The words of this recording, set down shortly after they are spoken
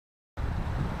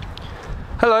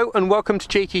Hello and welcome to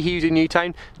JT Hughes in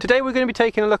Newtown. Today we're going to be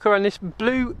taking a look around this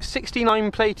blue 69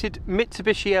 plated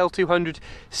Mitsubishi L200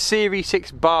 Series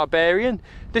 6 Barbarian.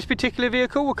 This particular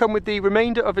vehicle will come with the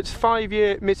remainder of its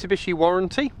 5-year Mitsubishi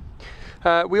warranty.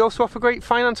 We also offer great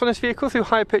finance on this vehicle through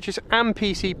hire purchase and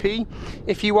PCP.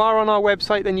 If you are on our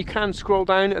website, then you can scroll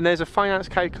down and there's a finance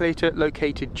calculator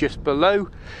located just below.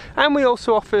 And we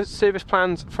also offer service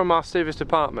plans from our service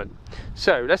department.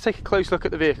 So let's take a close look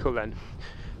at the vehicle then.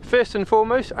 First and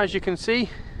foremost, as you can see,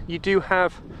 you do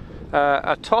have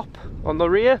a top on the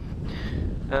rear,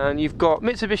 and you've got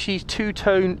Mitsubishi's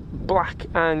two-tone black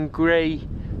and grey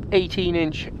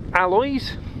 18-inch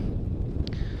alloys.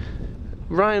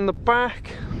 Right in the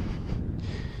back,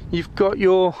 you've got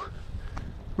your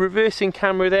reversing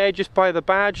camera there just by the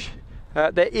badge.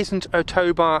 There isn't a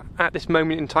tow bar at this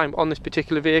moment in time on this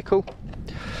particular vehicle.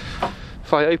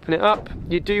 If I open it up,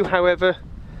 you do, however,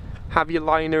 have your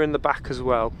liner in the back as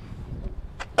well.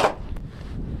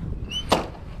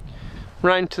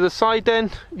 Round to the side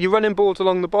then, your running boards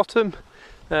along the bottom.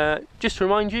 Just to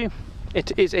remind you,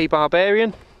 it is a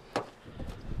Barbarian.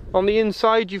 On the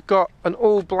inside you've got an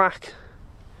all black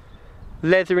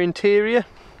leather interior.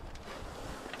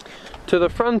 To the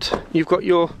front you've got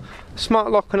your smart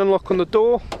lock and unlock on the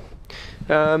door,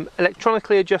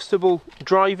 electronically adjustable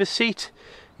driver's seat,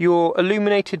 your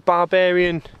illuminated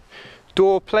Barbarian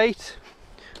door plate,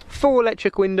 4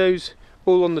 electric windows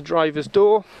all on the driver's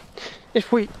door.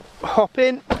 If we hop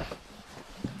in,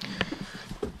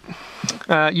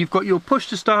 you've got your push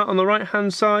to start on the right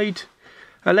hand side,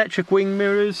 electric wing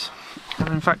mirrors, and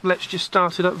in fact let's just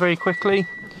start it up very quickly.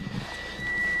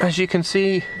 As you can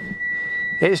see,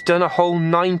 it's done a whole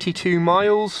 92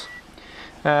 miles.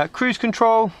 Cruise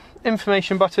control,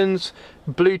 information buttons,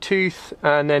 Bluetooth,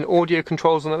 and then audio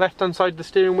controls on the left hand side of the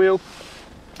steering wheel.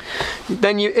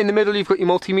 Then in the middle you've got your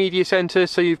multimedia centre,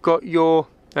 so you've got your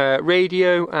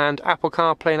radio and Apple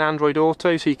CarPlay and Android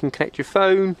Auto, so you can connect your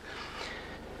phone.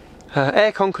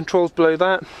 Aircon controls below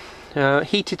that.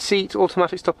 Heated seats,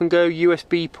 automatic stop and go,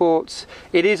 USB ports.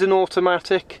 It is an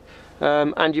automatic,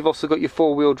 and you've also got your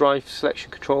 4-wheel drive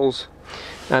selection controls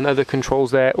and other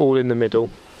controls there, all in the middle.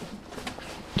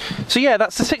 So yeah,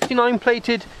 that's the 69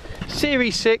 plated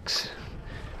Series 6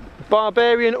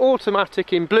 Barbarian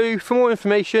automatic in blue. For more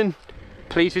information,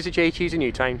 please visit JT Hughes in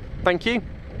Newtown. Thank you.